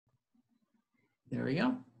There we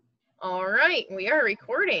go. All right, we are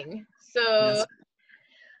recording. So,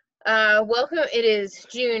 Yes. welcome. It is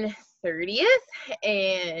June 30th,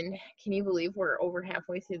 and can you believe we're over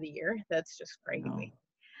halfway through the year? That's just No. crazy.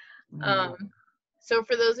 No. So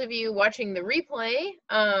for those of you watching the replay,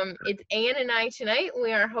 it's Anne and I tonight.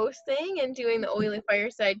 We are hosting and doing the Oily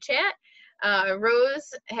Fireside chat.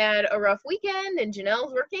 Rose had a rough weekend, and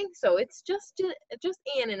Janelle's working, so it's just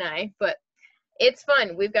Anne and I, but it's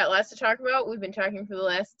fun. We've got lots to talk about. We've been talking for the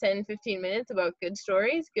last 10-15 minutes about good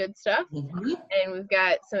stories, good stuff. Mm-hmm. And we've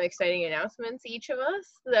got some exciting announcements, each of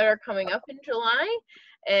us, that are coming up in July.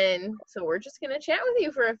 And so we're just going to chat with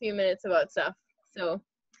you for a few minutes about stuff. So,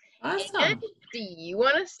 Awesome. Anne, do you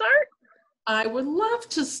want to start? I would love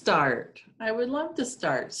to start.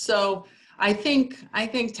 So I think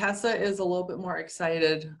Tessa is a little bit more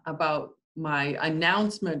excited about my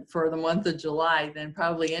announcement for the month of July than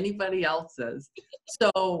probably anybody else is.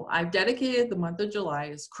 So I've dedicated the month of July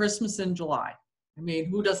as Christmas in July. I mean,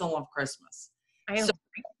 who doesn't love Christmas? I So,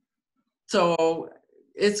 so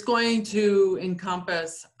it's going to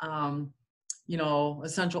encompass,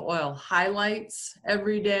 essential oil highlights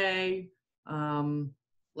every day,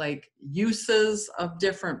 like uses of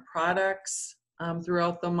different products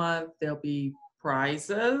throughout the month. There'll be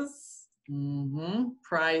prizes. There'll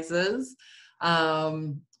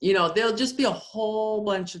just be a whole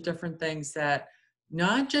bunch of different things that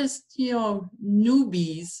not just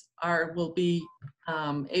newbies will be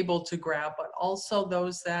able to grab, but also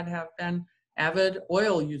those that have been avid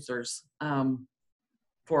oil users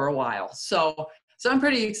for a while. So I'm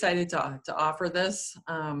pretty excited to offer this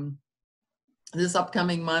this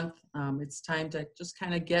upcoming month. It's time to just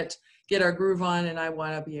kind of get our groove on, and I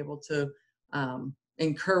want to be able to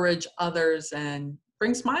encourage others and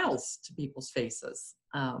bring smiles to people's faces.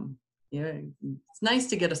 It's nice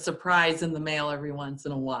to get a surprise in the mail every once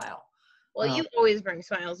in a while. Well, you always bring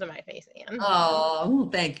smiles to my face, Anne. Oh,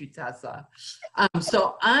 thank you, Tessa.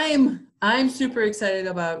 So I'm super excited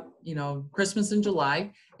about, Christmas in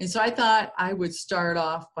July. And so I thought I would start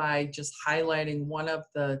off by just highlighting one of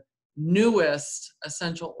the newest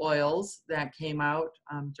essential oils that came out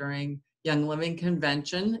during Young Living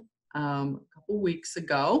Convention a couple weeks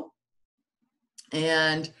ago.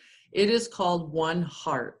 And it is called One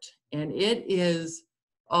Heart. And it is,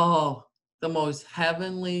 the most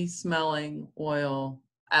heavenly smelling oil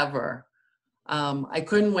ever. I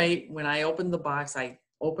couldn't wait. When I opened the box, I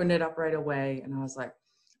opened it up right away and I was like,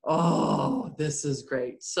 oh, this is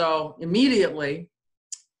great. So immediately,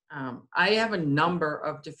 I have a number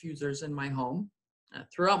of diffusers in my home,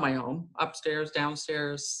 throughout my home, upstairs,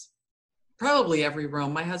 downstairs, probably every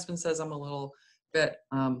room. My husband says I'm a little bit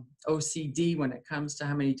OCD when it comes to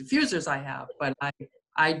how many diffusers I have, but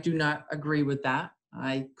I do not agree with that.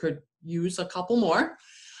 I could use a couple more.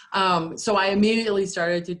 So I immediately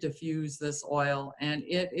started to diffuse this oil, and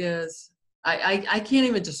it is, I can't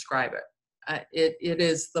even describe it. It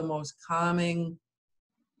is the most calming,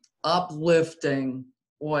 uplifting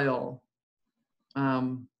oil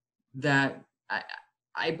that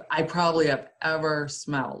I probably have ever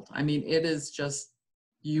smelled. I mean, it is just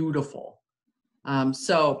beautiful.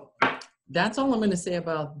 So that's all I'm going to say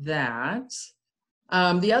about that.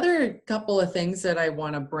 The other couple of things that I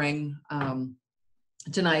want to bring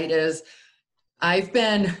tonight is I've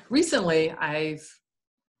been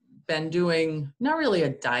doing not really a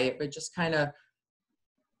diet, but just kind of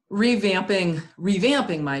revamping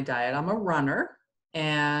my diet. I'm a runner,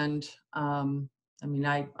 and I'm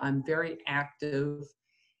very active.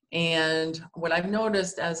 And what I've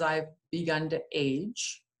noticed as I've begun to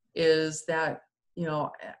age is that,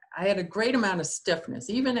 I had a great amount of stiffness,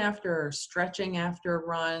 even after stretching after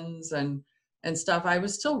runs and stuff. I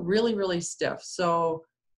was still really, really stiff. So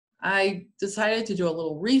I decided to do a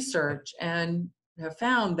little research and have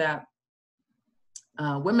found that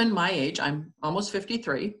women my age, I'm almost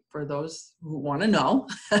 53, for those who want to know,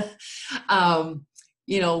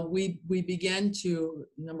 we begin to,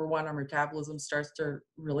 number one, our metabolism starts to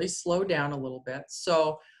really slow down a little bit.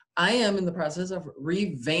 So I am in the process of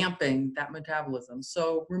revamping that metabolism.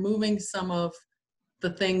 So removing some of the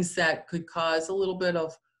things that could cause a little bit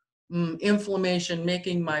of inflammation,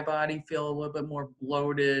 making my body feel a little bit more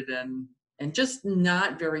bloated and just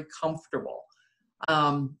not very comfortable.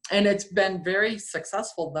 And it's been very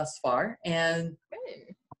successful thus far. And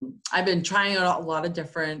I've been trying out a lot of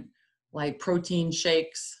different like protein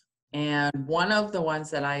shakes. And one of the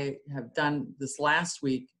ones that I have done this last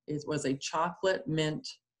week was a chocolate mint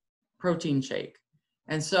protein shake.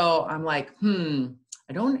 And so I'm like,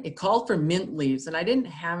 it called for mint leaves and I didn't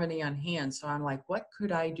have any on hand. So I'm like, what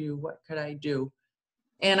could I do?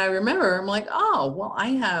 And I remember I'm like, oh, well, I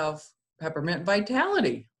have peppermint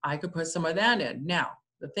vitality. I could put some of that in. Now,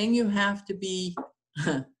 the thing you have to be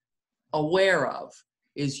aware of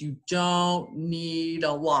is you don't need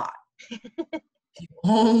a lot. You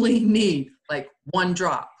only need like 1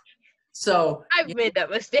 drop. So I've made that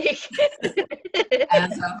mistake.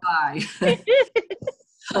 as have I.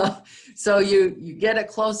 So you get it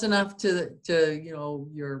close enough to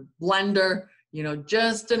your blender,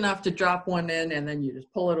 just enough to drop 1 in, and then you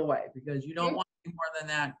just pull it away, because you don't want any more than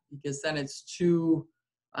that, because then it's too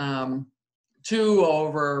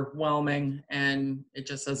overwhelming, and it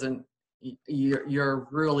just isn't. You're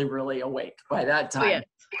really, really awake by that time.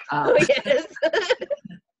 Oh, yes.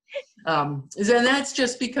 And that's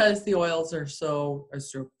just because the oils are so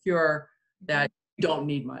pure that you don't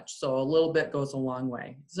need much. So a little bit goes a long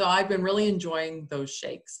way. So I've been really enjoying those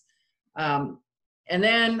shakes. And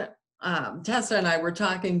then Tessa and I were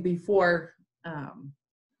talking before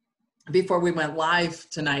we went live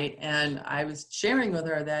tonight, and I was sharing with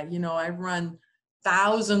her that, I've run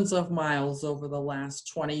thousands of miles over the last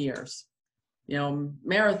 20 years.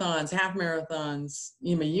 Marathons, half marathons,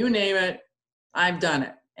 you name it, I've done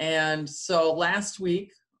it. And so last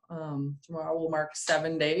week, tomorrow will mark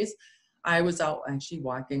 7 days, I was out actually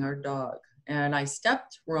walking our dog, and I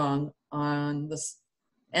stepped wrong on the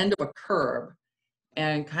end of a curb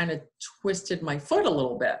and kind of twisted my foot a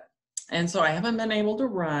little bit. And so I haven't been able to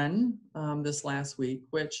run this last week,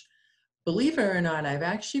 which, believe it or not, I've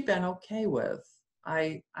actually been okay with.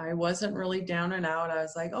 I wasn't really down and out. I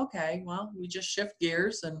was like, okay, well, we just shift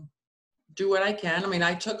gears and do what I can. I mean,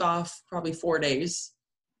 I took off probably 4 days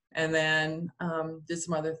and then did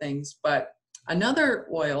some other things. But another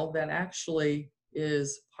oil that actually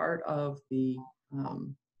is part of the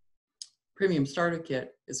premium starter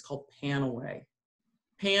kit is called PanAway.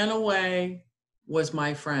 PanAway was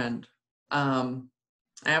my friend.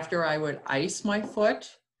 After I would ice my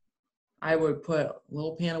foot, I would put a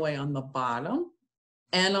little PanAway on the bottom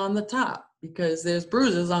and on the top, because there's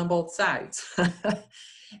bruises on both sides.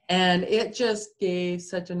 And it just gave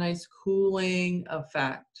such a nice cooling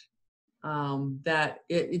effect that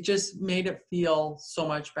it just made it feel so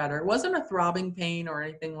much better. It wasn't a throbbing pain or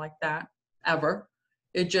anything like that, ever.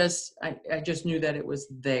 It just, I just knew that it was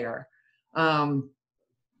there. And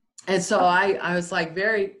so I was like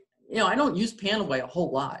I don't use PanAway a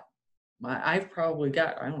whole lot. I've probably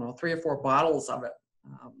got, 3 or 4 bottles of it.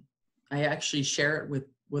 I actually share it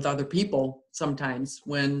with other people sometimes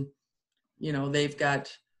when, they've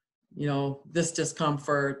got, this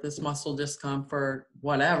discomfort, this muscle discomfort,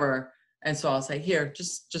 whatever. And so I'll say, here,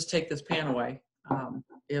 just take this PanAway.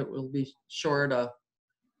 It will be sure to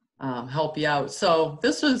help you out. So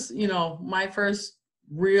this was, my first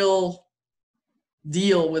real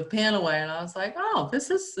deal with PanAway, and I was like, oh,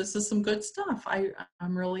 this is some good stuff.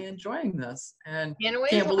 I'm really enjoying this. And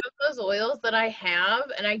PanAway is one of those oils that I have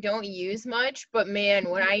and I don't use much, but man,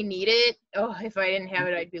 when I need it, if I didn't have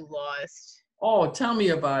it, I'd be lost. Oh, tell me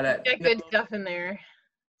about it. Got good stuff in there.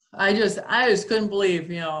 I just couldn't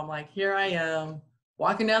believe, I'm like, here I am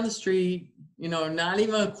walking down the street, not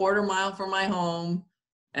even a quarter mile from my home,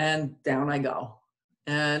 and down I go.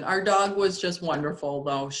 And our dog was just wonderful,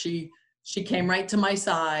 though. She came right to my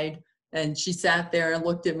side, and she sat there and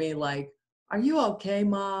looked at me like, are you okay,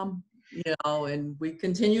 Mom? And we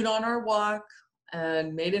continued on our walk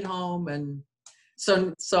and made it home. And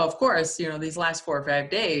so of course, these last 4 or 5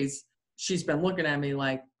 days, she's been looking at me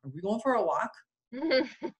like, are we going for a walk?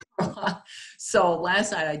 So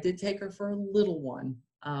last night I did take her for a little one,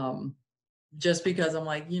 just because I'm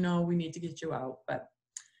like, we need to get you out. But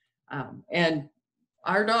and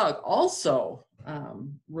our dog also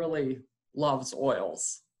really loves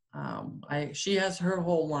oils. She has her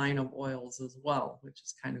whole line of oils as well, which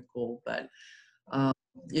is kind of cool. But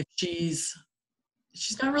if she's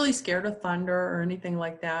not really scared of thunder or anything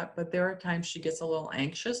like that, but there are times she gets a little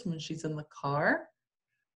anxious when she's in the car.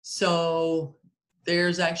 So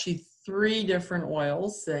there's actually 3 different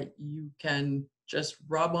oils that you can just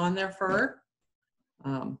rub on their fur.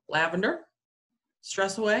 Lavender,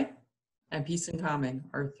 Stress Away, and Peace and Calming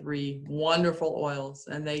are 3 wonderful oils,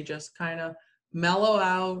 and they just kind of mellow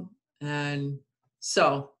out, and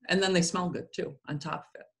then they smell good too on top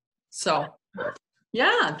of it. So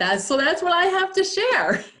yeah, that's what I have to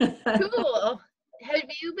share. Cool. Have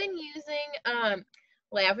you been using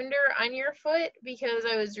lavender on your foot? Because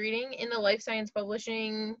I was reading in the Life Science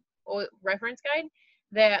Publishing reference guide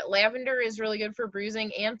that lavender is really good for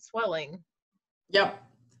bruising and swelling. Yep.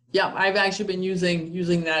 I've actually been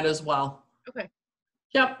using that as well. Okay.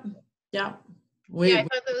 Yep. I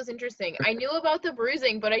thought that was interesting. I knew about the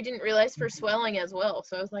bruising, but I didn't realize for swelling as well.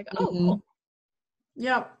 So I was like, oh, cool.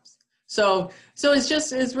 Yep. So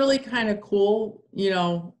it's really kind of cool,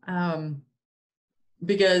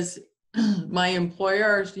 because my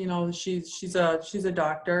employer, she's a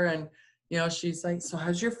doctor, and she's like, so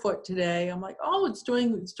how's your foot today? I'm like, oh, it's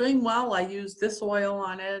doing well. I use this oil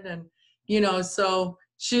on it, and so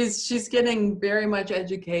she's getting very much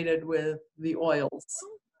educated with the oils.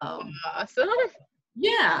 Awesome.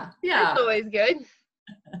 Yeah. That's always good.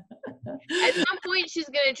 At some point, she's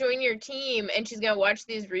going to join your team, and she's going to watch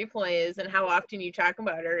these replays and how often you talk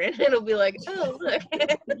about her, and it'll be like, oh, look.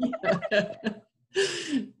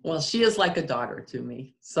 Well, she is like a daughter to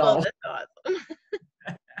me. So. Well, that's awesome.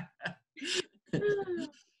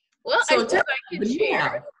 Well, So I hope I can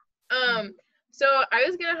share. Yeah. So I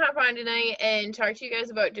was going to hop on tonight and talk to you guys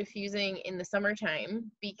about diffusing in the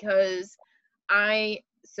summertime, because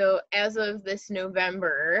so as of this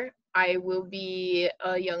November, I will be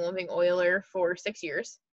a Young Living oiler for 6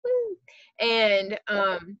 years. Woo! And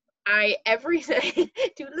every so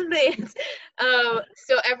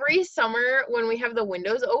every summer when we have the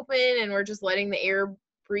windows open and we're just letting the air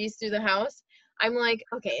breeze through the house, I'm like,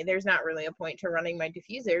 okay, there's not really a point to running my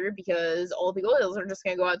diffuser because all the oils are just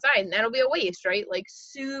gonna go outside and that'll be a waste, right? Like,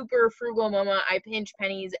 super frugal mama. I pinch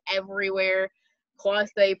pennies everywhere, cloth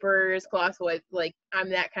diapers, cloth wipes, like I'm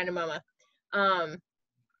that kind of mama.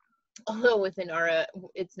 Although with Inara,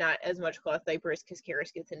 it's not as much cloth diapers because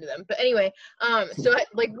Karis gets into them. But anyway, so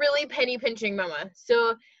like really penny pinching mama.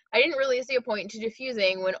 So I didn't really see a point to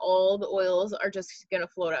diffusing when all the oils are just gonna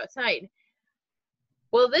float outside.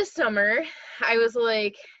 Well, this summer, I was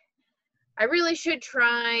like, I really should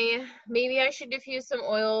try, maybe I should diffuse some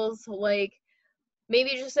oils, like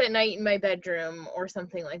maybe just at night in my bedroom or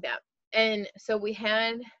something like that. And so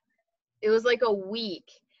it was like a week,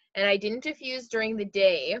 and I didn't diffuse during the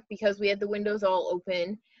day because we had the windows all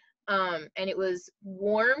open, and it was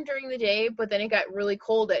warm during the day, but then it got really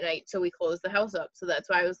cold at night, so we closed the house up. So that's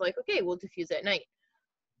why I was like, okay, we'll diffuse at night.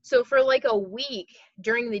 So for like a week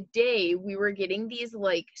during the day, we were getting these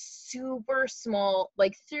like super small,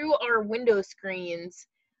 like through our window screens,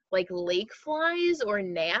 like lake flies or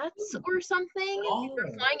gnats or something. Oh. They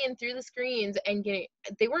were flying in through the screens and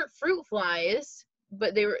they weren't fruit flies,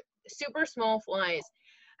 but they were super small flies.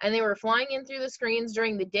 And they were flying in through the screens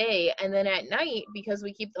during the day, and then at night, because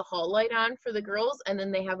we keep the hall light on for the girls and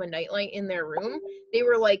then they have a night light in their room, they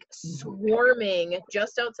were like swarming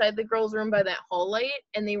just outside the girls' room by that hall light,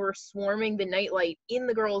 and they were swarming the night light in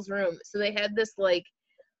the girls' room. So they had this like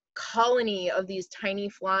colony of these tiny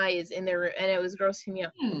flies in their room, and it was grossing me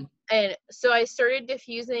out. And so I started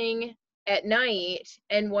diffusing at night,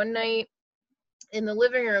 and one night in the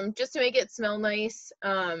living room, just to make it smell nice,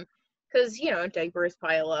 because diapers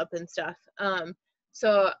pile up and stuff.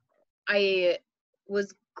 So I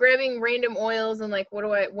was grabbing random oils and like, what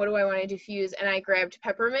do I want to diffuse? And I grabbed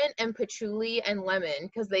peppermint and patchouli and lemon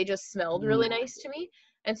because they just smelled really nice to me.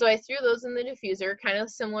 And so I threw those in the diffuser, kind of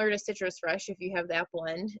similar to Citrus Fresh if you have that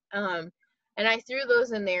blend. And I threw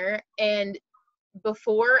those in there, and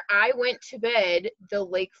before I went to bed, the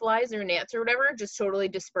lake flies or gnats or whatever just totally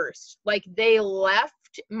dispersed. Like, they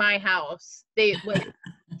left my house. They like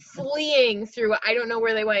fleeing through. I don't know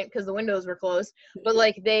where they went because the windows were closed, but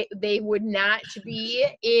like they would not be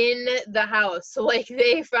in the house. So like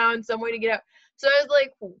they found some way to get out. So I was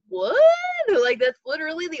like, what? Like, that's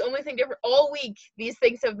literally the only thing different. All week these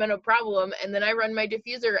things have been a problem, and then I run my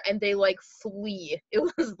diffuser and they like flee. It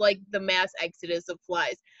was like the mass exodus of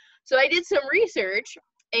flies. So I did some research,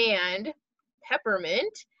 and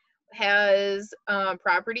peppermint has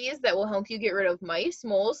properties that will help you get rid of mice,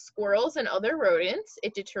 moles, squirrels, and other rodents.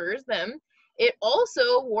 It deters them. It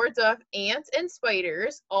also wards off ants and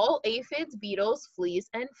spiders, all aphids, beetles, fleas,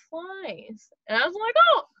 and flies. And I was like,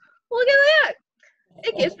 oh, look at that.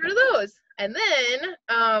 It gets rid of those. And then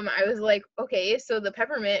I was like, okay, so the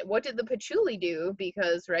peppermint, what did the patchouli do?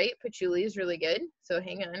 Because, right, patchouli is really good. So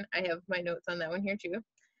hang on, I have my notes on that one here too.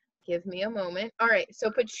 Give me a moment. All right,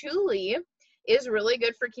 so patchouli is really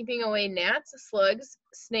good for keeping away gnats, slugs,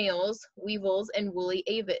 snails, weevils, and woolly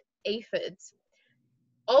aphids.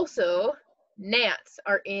 Also, gnats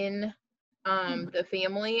are in the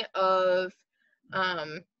family of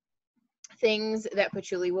things that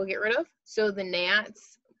patchouli will get rid of. So the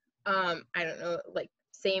gnats, I don't know, like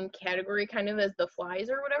same category kind of as the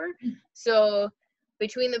flies or whatever. So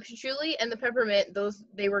between the patchouli and the peppermint,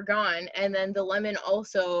 they were gone. And then the lemon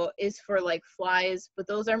also is for like flies, but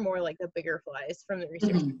those are more like the bigger flies from the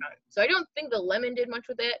research I found. So I don't think the lemon did much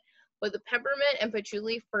with it, but the peppermint and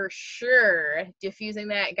patchouli for sure, diffusing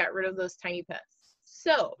that got rid of those tiny pests.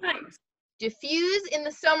 So nice. diffuse in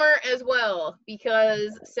the summer as well,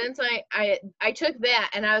 because since I took that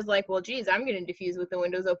and I was like, well, geez, I'm gonna diffuse with the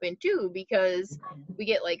windows open too, because we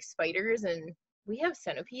get like spiders and we have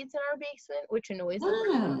centipedes in our basement, which annoys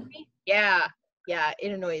me. Yeah,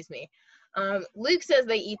 it annoys me. Luke says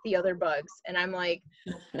they eat the other bugs, and I'm like,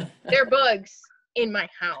 they're bugs in my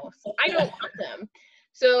house. I don't want them.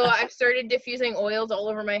 So I've started diffusing oils all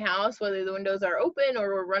over my house, whether the windows are open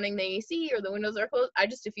or we're running the AC or the windows are closed. I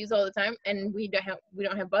just diffuse all the time, and we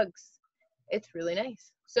don't have bugs. It's really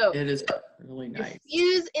nice. So it is really nice.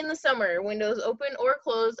 Diffuse in the summer, windows open or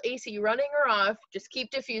closed, AC running or off. Just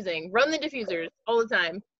keep diffusing. Run the diffusers all the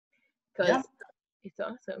time, because it's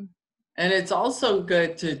awesome. And it's also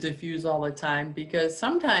good to diffuse all the time, because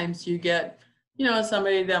sometimes you get,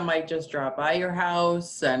 somebody that might just drop by your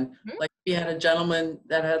house. And like we had a gentleman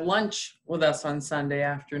that had lunch with us on Sunday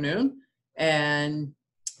afternoon, and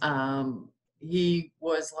he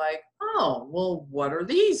was like, oh, well, what are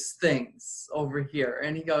these things over here?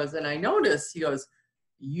 And he goes, and I noticed, he goes,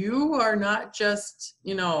 you are not just,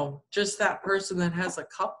 just that person that has a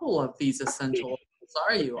couple of these essential oils,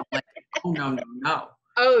 are you? I'm like, oh, no.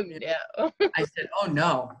 Oh, no. I said, oh,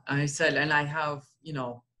 no. I said, and I have,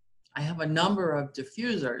 I have a number of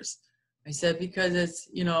diffusers. I said, because it's,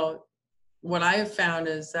 what I have found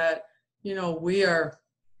is that, the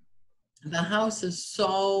house is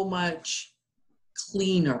so much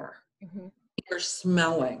cleaner. You're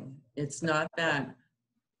smelling. It's not that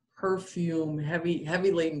perfume,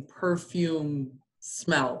 heavy laden perfume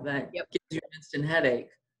smell that gives you an instant headache.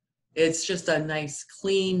 It's just a nice,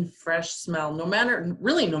 clean, fresh smell, no matter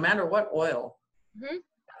what oil.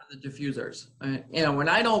 The diffusers, when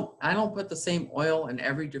I don't put the same oil in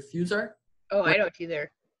every diffuser. Oh, I don't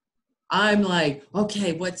either. I'm like,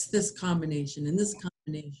 okay, what's this combination and this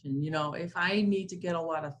combination? If I need to get a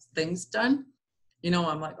lot of things done,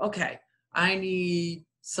 I'm like, okay, I need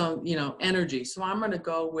some, energy. So I'm going to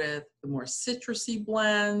go with the more citrusy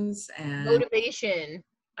blends and motivation.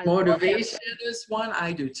 Motivation is one.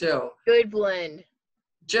 I do too. Good blend.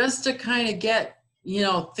 Just to kind of get,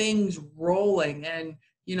 things rolling. And,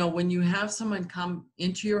 when you have someone come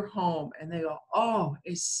into your home and they go, oh,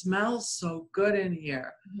 it smells so good in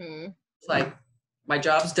here. It's like, my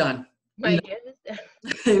job's done. My job is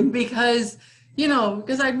done. Because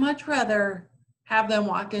I'd much rather have them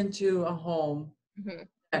walk into a home.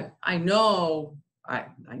 And I know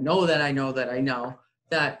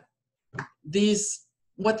that these,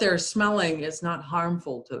 what they're smelling is not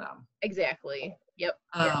harmful to them. Exactly. Yep.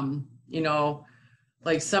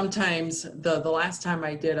 Like sometimes the last time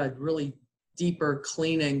I did a really deeper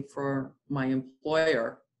cleaning for my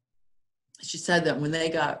employer, she said that when they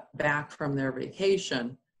got back from their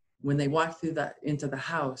vacation, when they walked into the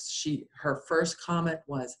house, her first comment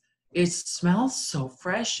was, it smells so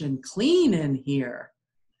fresh and clean in here.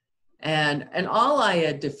 And all I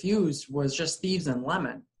had diffused was just thieves and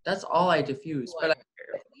lemon. That's all I diffused. But I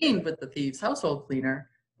cleaned with the Thieves household cleaner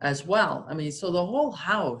as well. I mean, so the whole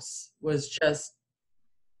house was just,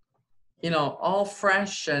 all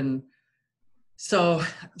fresh. And so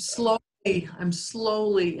I'm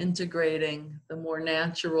slowly integrating the more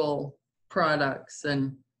natural products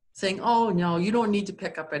and saying, oh, no, you don't need to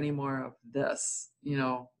pick up any more of this.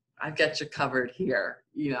 I've got you covered here,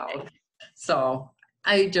 So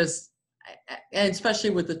and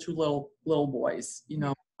especially with the two little boys,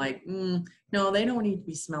 like, no, they don't need to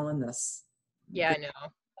be smelling this. Yeah, I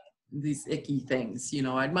know. These icky things,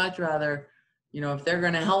 I'd much rather, if they're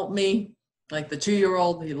going to help me, like the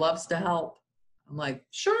 2-year-old, he loves to help. I'm like,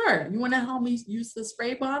 sure. You want to help me use the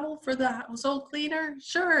spray bottle for the household cleaner?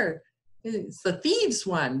 Sure. It's the Thieves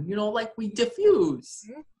one, like we diffuse.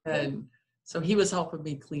 And so he was helping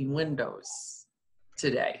me clean windows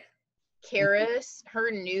today. Karis,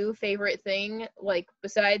 her new favorite thing, like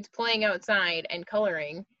besides playing outside and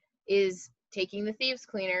coloring, is taking the Thieves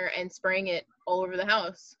cleaner and spraying it all over the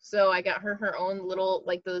house. So I got her own little,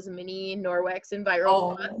 like those mini Norwex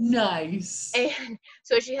Enviro cloths. Nice. And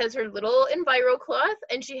so she has her little Enviro cloth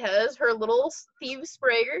and she has her little Thieves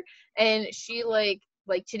sprayer, and she like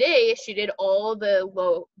today she did all the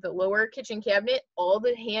lower kitchen cabinet, all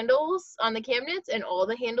the handles on the cabinets and all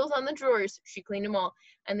the handles on the drawers. She cleaned them all.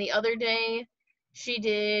 And the other day she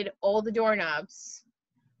did all the doorknobs.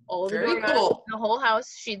 All the doorknobs in the whole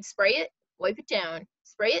house. She'd spray it, wipe it down,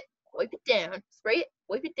 spray it, wipe it down, spray it,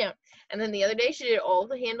 wipe it down. And then the other day she did all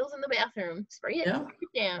the handles in the bathroom. Spray it, wipe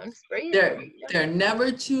it down, spray it. They're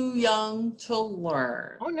never too young to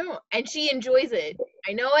learn. Oh no. And she enjoys it.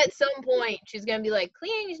 I know at some point she's gonna be like,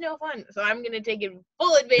 cleaning is no fun. So I'm gonna take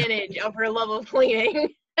full advantage of her love of cleaning.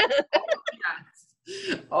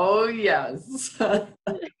 Oh yes.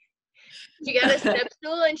 She got a step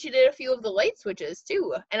stool and she did a few of the light switches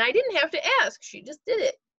too. And I didn't have to ask. She just did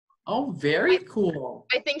it. Oh, very cool.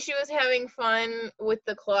 I think she was having fun with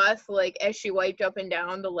the cloth, like as she wiped up and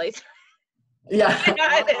down the lights. Yeah.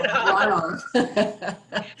 I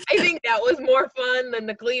think that was more fun than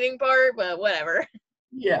the cleaning part, but whatever.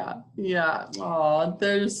 Yeah. Oh,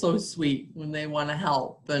 they're so sweet when they want to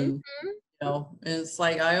help. And you know, it's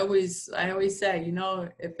like I always say, you know,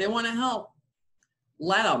 if they want to help,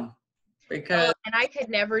 let them. Because and I could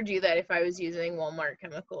never do that if I was using Walmart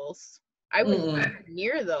chemicals. I wouldn't be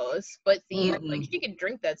near those. But see, like she could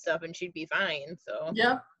drink that stuff and she'd be fine. So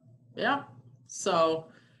yeah. So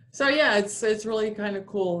yeah, it's really kind of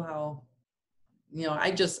cool how, you know,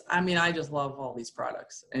 I just love all these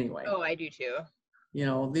products anyway. Oh, I do too. You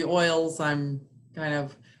know, the oils, I'm kind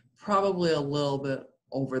of probably a little bit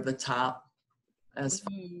over the top as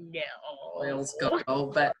far as oils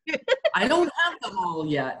go, but I don't have them all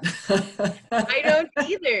yet. I don't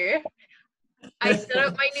either. I set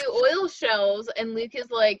up my new oil shelves and Luke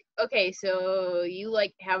is like, okay, so you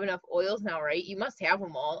like have enough oils now, right? You must have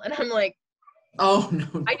them all. And I'm like, oh,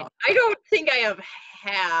 no. I don't think I have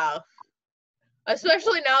half.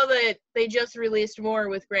 Especially now that they just released more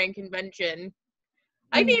with Grand Convention.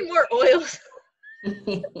 I need more oils.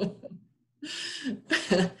 I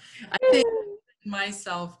think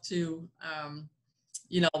myself to,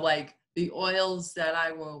 you know, like the oils that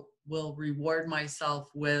I will reward myself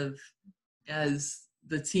with as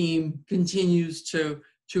the team continues to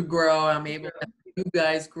grow. I'm able to help you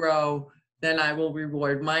guys grow. Then I will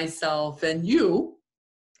reward myself and you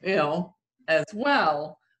know, as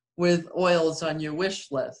well with oils on your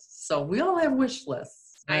wish list. So we all have wish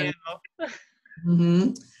lists. I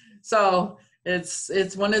know. So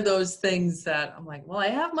it's one of those things that I'm like, well, I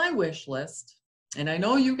have my wish list and I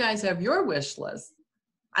know you guys have your wish list.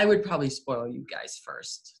 I would probably spoil you guys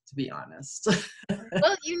first, to be honest.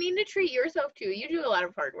 Well, you need to treat yourself too. You do a lot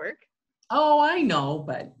of hard work. Oh, I know,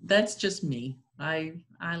 but that's just me. I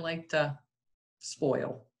like to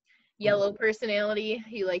spoil. Yellow personality.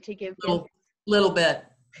 You like to give gifts. Little bit.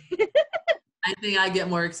 I think I get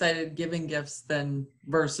more excited giving gifts than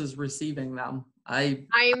versus receiving them. I'm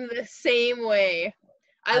the same way.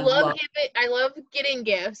 I love getting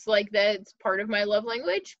gifts. Like that's part of my love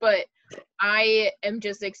language, but I am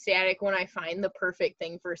just ecstatic when I find the perfect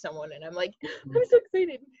thing for someone and I'm like, I'm so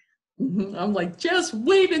excited. I'm like, just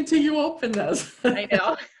wait until you open this. I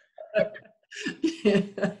know.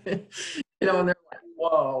 You know, and they're like,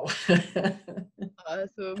 whoa.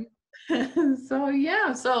 Awesome. So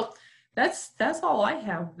yeah, so that's all I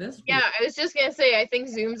have this week. Yeah, I was just gonna say I think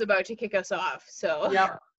Zoom's about to kick us off. So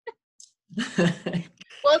yeah.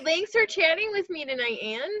 Well, thanks for chatting with me tonight,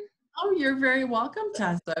 Anne. Oh, you're very welcome,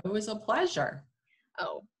 Tessa. It was a pleasure.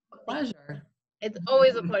 Oh, a pleasure. It's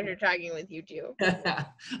always a pleasure talking with you too.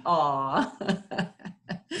 Aw. Well,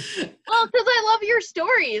 because I love your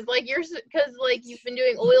stories. Like because like you've been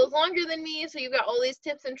doing oils longer than me, so you've got all these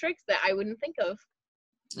tips and tricks that I wouldn't think of.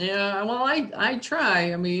 Yeah, well, I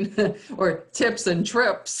try. I mean, or tips and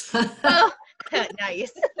trips. Oh,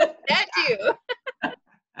 nice. That too.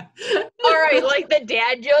 All right, like the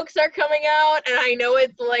dad jokes are coming out, and I know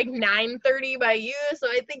it's like 9:30 by you, so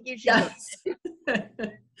I think you should. Yes.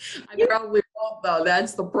 I probably won't, though.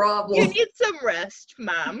 That's the problem. You need some rest,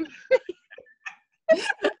 Mom.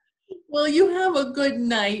 Well, you have a good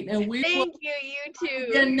night, and we Thank you. You too.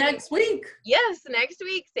 Again next week. Yes, next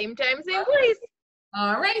week, same time, same place.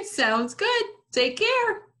 All right, sounds good. Take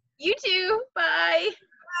care. You too. Bye.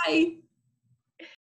 Bye.